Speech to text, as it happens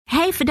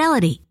by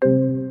Fidelity.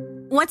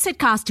 What's it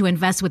cost to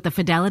invest with the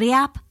Fidelity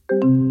app?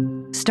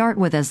 Start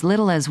with as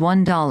little as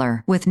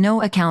 $1 with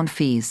no account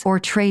fees or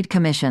trade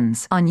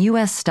commissions on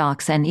U.S.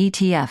 stocks and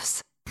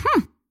ETFs.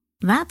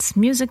 That's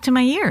music to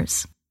my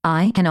ears.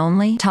 I can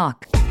only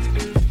talk.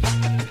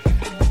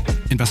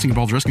 Investing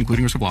involves risk,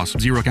 including risk of loss.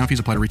 Zero account fees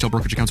apply to retail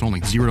brokerage accounts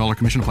only. $0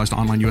 commission applies to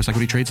online U.S.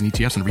 equity trades and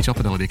ETFs and retail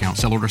Fidelity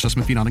accounts. Sell order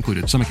assessment fee not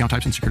included. Some account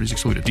types and securities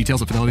excluded.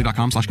 Details at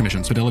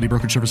fidelity.com/commissions. Fidelity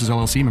Brokerage Services,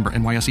 LLC, member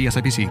NYSE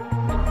SIPC.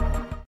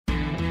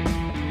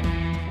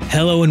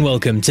 Hello and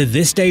welcome to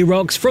This Day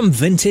Rocks from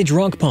Vintage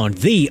Rock Pod,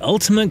 the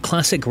ultimate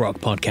classic rock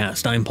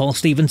podcast. I'm Paul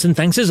Stevenson.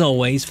 Thanks as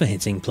always for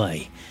hitting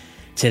play.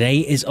 Today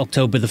is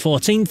October the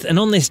 14th, and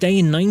on this day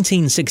in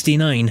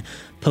 1969,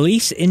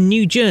 police in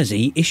New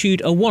Jersey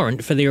issued a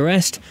warrant for the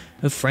arrest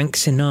of Frank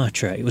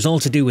Sinatra. It was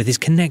all to do with his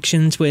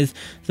connections with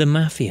the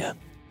mafia.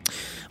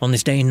 On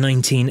this day in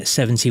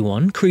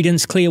 1971,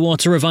 Creedence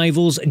Clearwater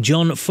Revival's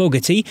John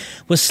Fogerty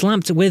was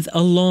slapped with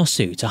a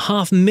lawsuit, a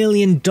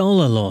 $500,000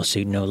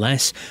 lawsuit no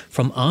less,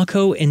 from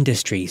Arco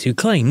Industries, who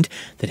claimed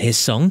that his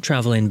song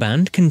Travelin'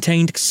 Band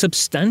contained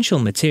substantial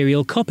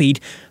material copied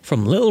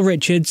from Little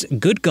Richard's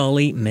Good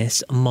Golly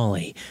Miss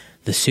Molly.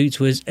 The suit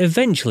was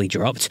eventually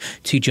dropped,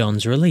 to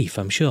John's relief,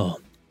 I'm sure.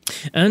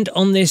 And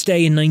on this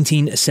day in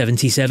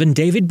 1977,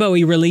 David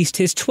Bowie released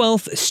his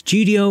 12th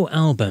studio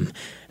album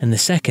and the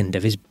second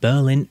of his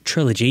Berlin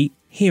trilogy,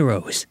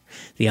 Heroes.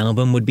 The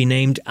album would be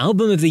named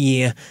Album of the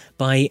Year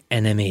by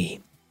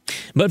NME.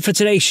 But for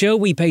today's show,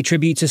 we pay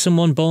tribute to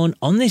someone born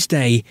on this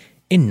day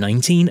in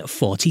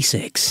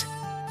 1946.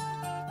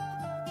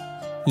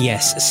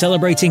 Yes,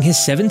 celebrating his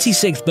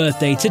 76th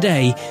birthday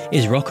today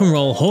is Rock and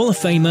Roll Hall of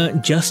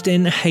Famer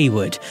Justin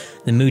Hayward.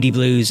 The Moody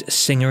Blues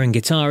singer and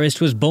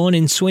guitarist was born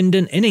in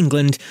Swindon in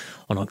England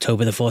on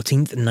October the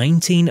 14th,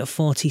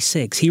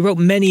 1946. He wrote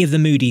many of the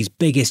Moody's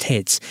biggest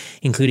hits,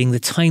 including the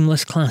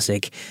timeless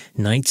classic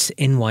Nights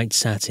in White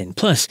Satin.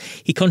 Plus,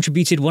 he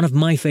contributed one of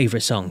my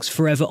favourite songs,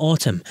 Forever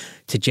Autumn,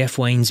 to Jeff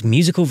Wayne's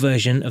musical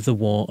version of The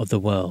War of the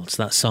Worlds.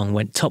 That song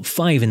went top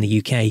 5 in the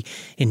UK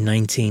in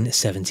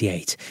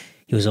 1978.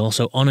 He was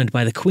also honoured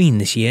by the Queen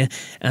this year,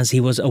 as he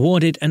was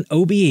awarded an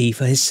OBE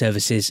for his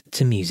services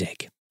to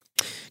music.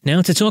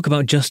 Now, to talk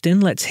about Justin,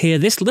 let's hear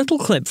this little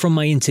clip from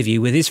my interview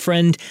with his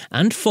friend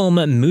and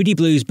former Moody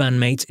Blues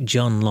bandmate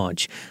John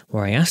Lodge,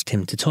 where I asked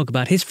him to talk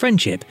about his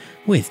friendship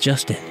with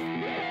Justin.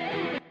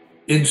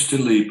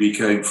 Instantly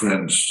became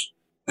friends,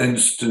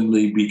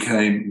 instantly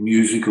became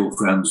musical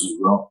friends as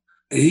well.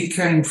 He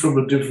came from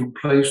a different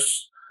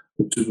place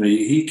to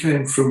me. He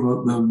came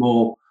from a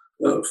more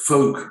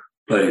folk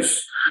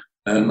place.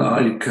 And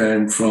I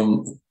came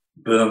from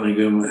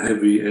Birmingham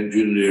heavy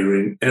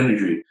engineering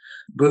energy.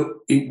 But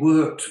it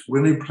worked.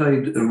 When he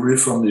played a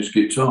riff on his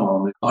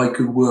guitar, I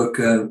could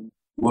work out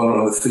what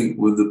I think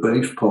were the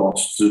bass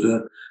parts to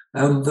that.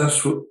 And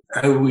that's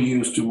how we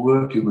used to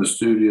work in the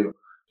studio.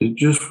 It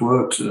just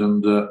worked.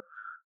 And,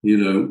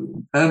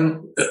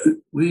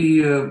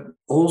 we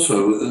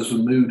also, as the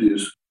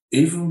Moody's,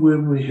 even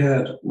when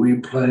we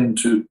playing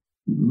to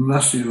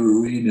massive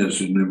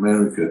arenas in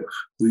America,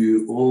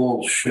 we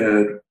all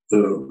shared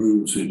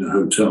rooms in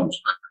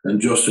hotels, and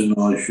Justin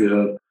and I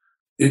shared.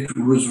 It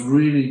was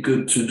really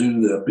good to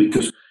do that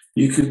because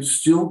you could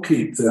still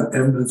keep that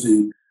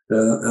empathy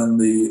and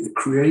the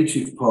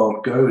creative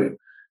part going,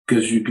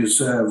 because you could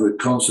say of a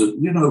concert,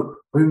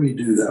 when we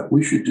do that,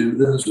 we should do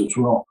this as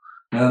well.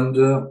 And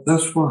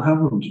that's what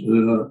happened.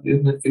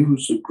 It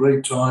was a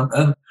great time,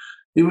 and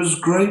it was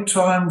a great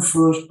time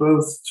for us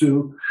both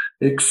to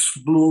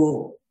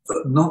explore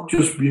not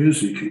just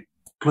music,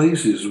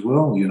 places as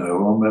well. I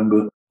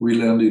remember we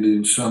landed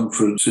in San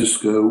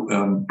Francisco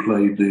and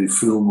played the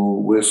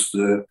Fillmore West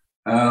there.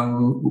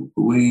 And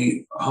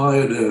we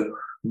hired a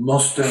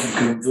Mustang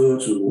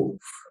convertible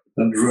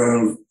and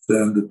drove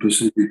down the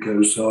Pacific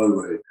Coast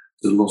Highway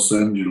to Los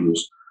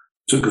Angeles.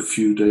 Took a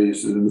few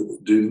days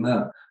doing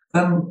that.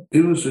 And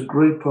it was a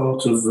great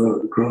part of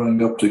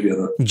growing up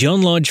together.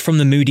 John Lodge from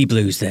the Moody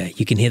Blues there.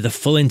 You can hear the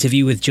full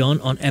interview with John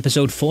on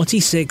episode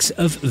 46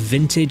 of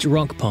Vintage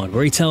Rock Pod,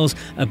 where he tells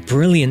a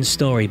brilliant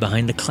story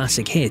behind the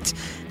classic hit,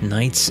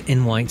 Nights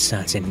in White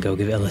Satin. Go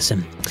give it a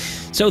listen.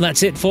 So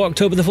that's it for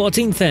October the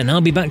 14th then.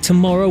 I'll be back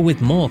tomorrow with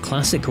more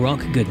classic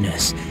rock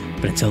goodness.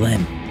 But until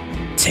then,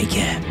 take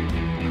care.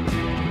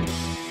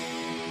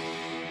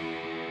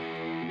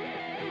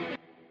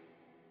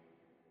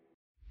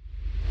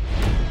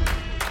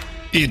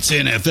 It's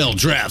NFL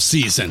draft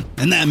season,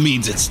 and that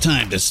means it's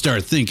time to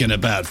start thinking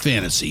about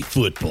fantasy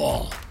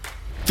football.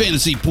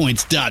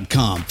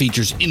 FantasyPoints.com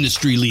features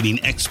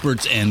industry-leading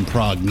experts and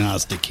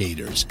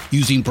prognosticators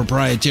using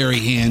proprietary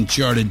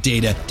hand-charted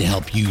data to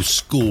help you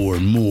score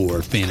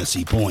more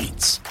fantasy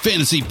points.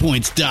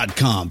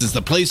 FantasyPoints.com is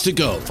the place to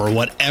go for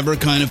whatever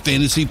kind of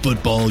fantasy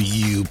football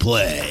you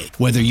play.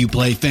 Whether you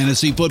play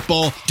fantasy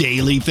football,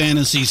 daily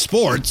fantasy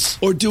sports,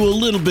 or do a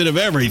little bit of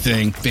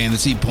everything,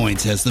 Fantasy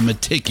Points has the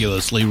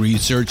meticulously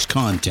researched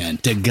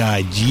content to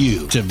guide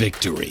you to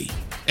victory.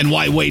 And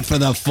why wait for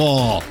the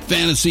fall?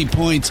 Fantasy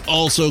Points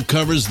also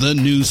covers the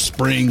new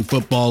spring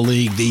football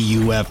league, the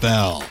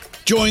UFL.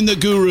 Join the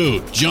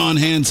guru, John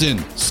Hansen,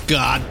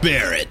 Scott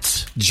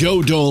Barrett,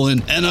 Joe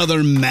Dolan, and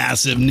other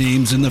massive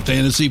names in the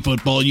fantasy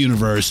football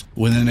universe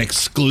with an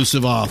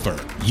exclusive offer.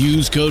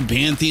 Use code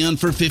Pantheon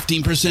for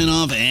 15%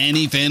 off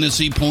any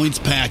Fantasy Points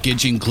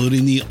package,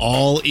 including the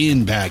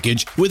all-in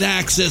package with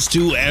access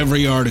to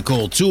every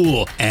article,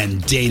 tool,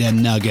 and data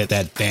nugget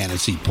that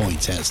Fantasy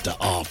Points has to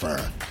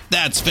offer.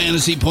 That's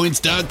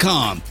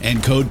fantasypoints.com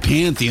and code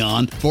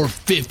Pantheon for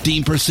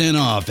 15%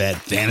 off at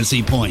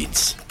Fantasy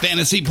Points.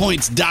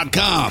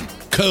 Fantasypoints.com,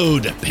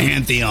 code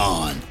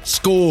Pantheon.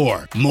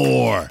 Score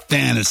more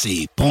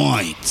fantasy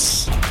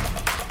points.